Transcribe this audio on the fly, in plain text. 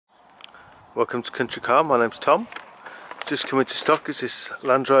Welcome to Country Car, my name's Tom. Just coming to stock is this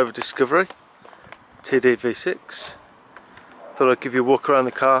Land Rover Discovery TDV6. Thought I'd give you a walk around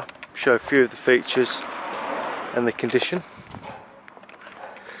the car, show a few of the features and the condition.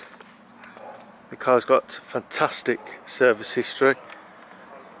 The car's got fantastic service history,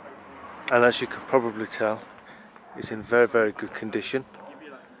 and as you can probably tell, it's in very good condition.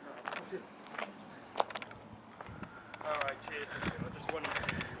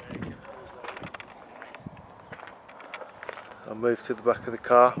 I'll move to the back of the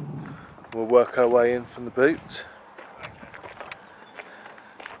car. We'll work our way in from the boot.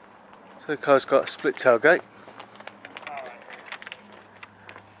 So the car's got a split tailgate.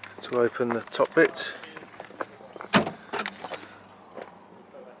 To open the top bit,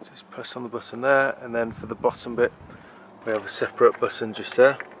 just press on the button there, and then for the bottom bit we have a separate button just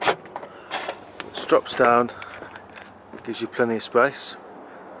there, which drops down, gives you plenty of space.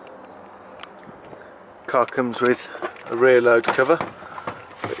 Car comes with a rear load cover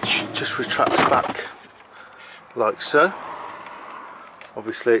which just retracts back like so.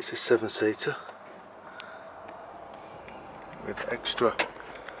 Obviously it's a 7-seater with extra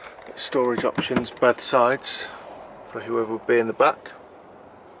storage options both sides for whoever would be in the back.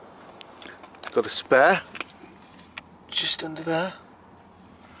 Got a spare just under there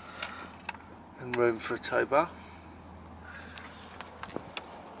and room for a tow bar.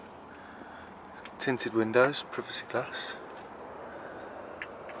 Tinted windows, privacy glass.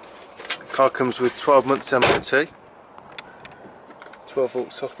 The car comes with 12 months MOT, 12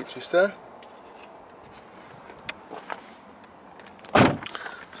 volt socket just there. As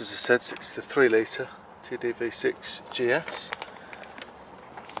I said, it's the 3 litre TDV6 GS.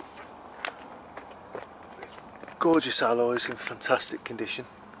 Gorgeous alloys in fantastic condition.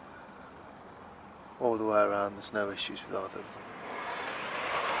 All the way around, there's no issues with either of them.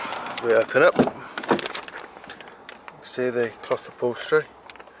 As we open up, you can see the cloth upholstery.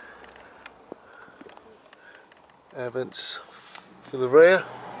 Air vents for the rear.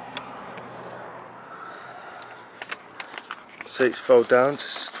 Seats fold down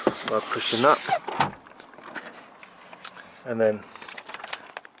just by pushing that, and then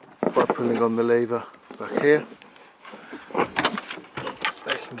by pulling on the lever back here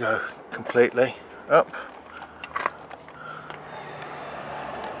they can go completely up.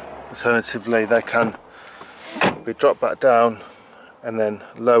 Alternatively they can be dropped back down and then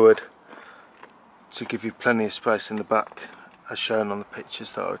lowered to give you plenty of space in the back, as shown on the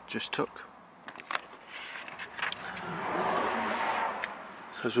pictures that I just took.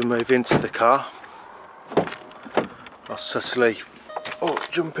 As we move into the car, I'll subtly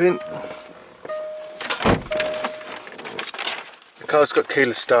jump in. The car's got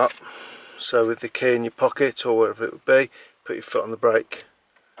keyless start, so with the key in your pocket or wherever it would be, put your foot on the brake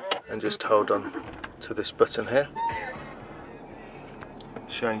and just hold on to this button here,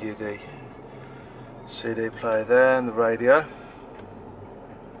 showing you the CD player there and the radio.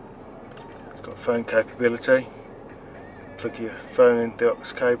 It's got phone capability. Plug your phone in the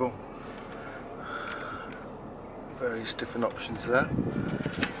aux cable. Various different options there.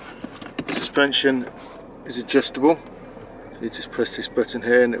 Suspension is adjustable. So you just press this button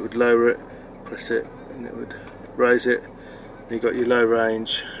here and it would lower it, press it and it would raise it. And you've got your low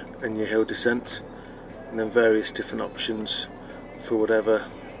range and your hill descent, and then various different options for whatever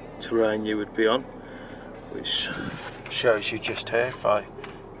terrain you would be on, which shows you just here. If I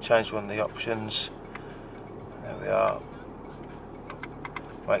change one of the options, there we are.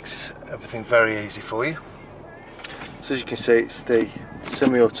 Makes everything very easy for you. So as you can see, it's the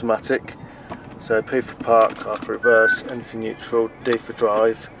semi-automatic, so P for park, R for reverse, N for neutral, D for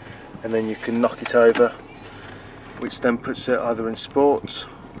drive, and then you can knock it over, which then puts it either in sport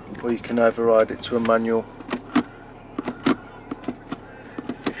or you can override it to a manual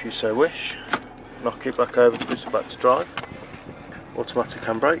if you so wish. Knock it back over, puts it back to drive. Automatic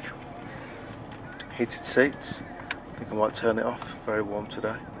handbrake, heated seats. I think I might turn it off, very warm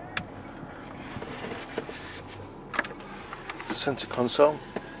today. Centre console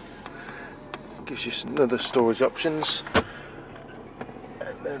gives you another storage options,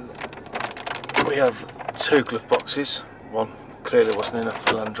 and then we have 2 glove boxes. One clearly wasn't enough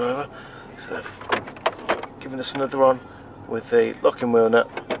for Land Rover, so they've given us another one with the locking wheel nut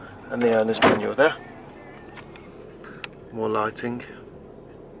and the owner's manual there. More lighting.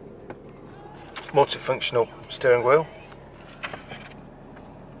 Multifunctional steering wheel.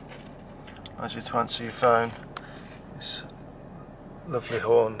 Allows you to answer your phone. This lovely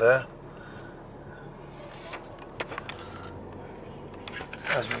horn there.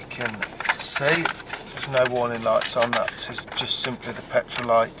 As we can see, there's no warning lights on. That is just simply the petrol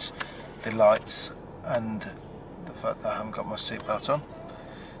light the lights and the fact that I haven't got my seatbelt on.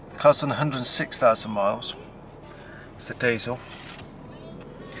 The car's done 106,000 miles. It's the diesel.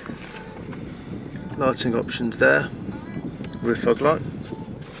 Lighting options there, rear fog light,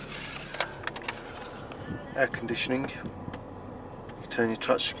 air conditioning. You turn your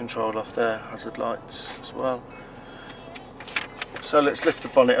traction control off there, hazard lights as well. So let's lift the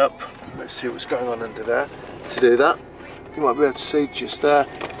bonnet up, let's see what's going on under there. To do that, you might be able to see just there,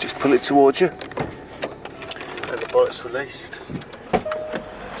 just pull it towards you and the bonnet's released.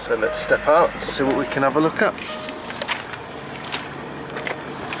 So let's step out and see what we can have a look at.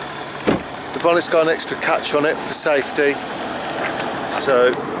 The bonnet's got an extra catch on it for safety, so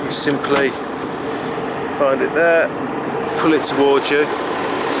you simply find it there, pull it towards you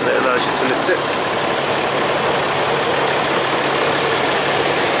and it allows you to lift it.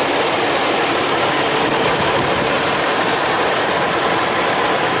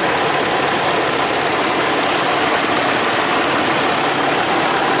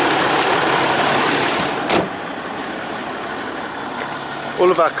 All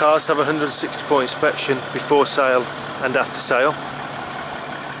of our cars have a 160-point inspection before sale and after sale.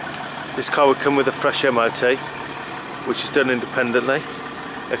 This car would come with a fresh MOT, which is done independently.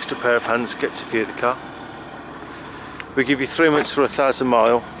 Extra pair of hands gets to view the car. We give you 3 months for 1,000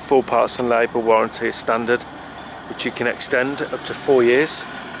 mile, full parts and labour warranty as standard, which you can extend up to 4 years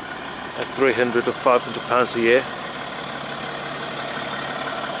at £300 or £500 a year.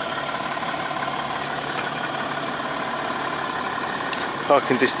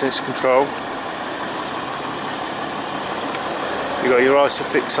 Parking distance control. You've got your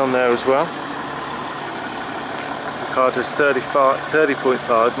ISOFIX on there as well. The car does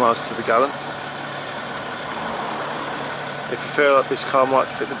 30.5 miles to the gallon. If you feel like this car might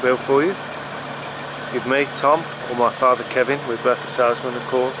fit the bill for you, give me, Tom, or my father Kevin, we're both the salesman, a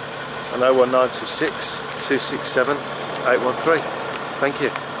call on 01926 267 813. Thank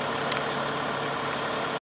you.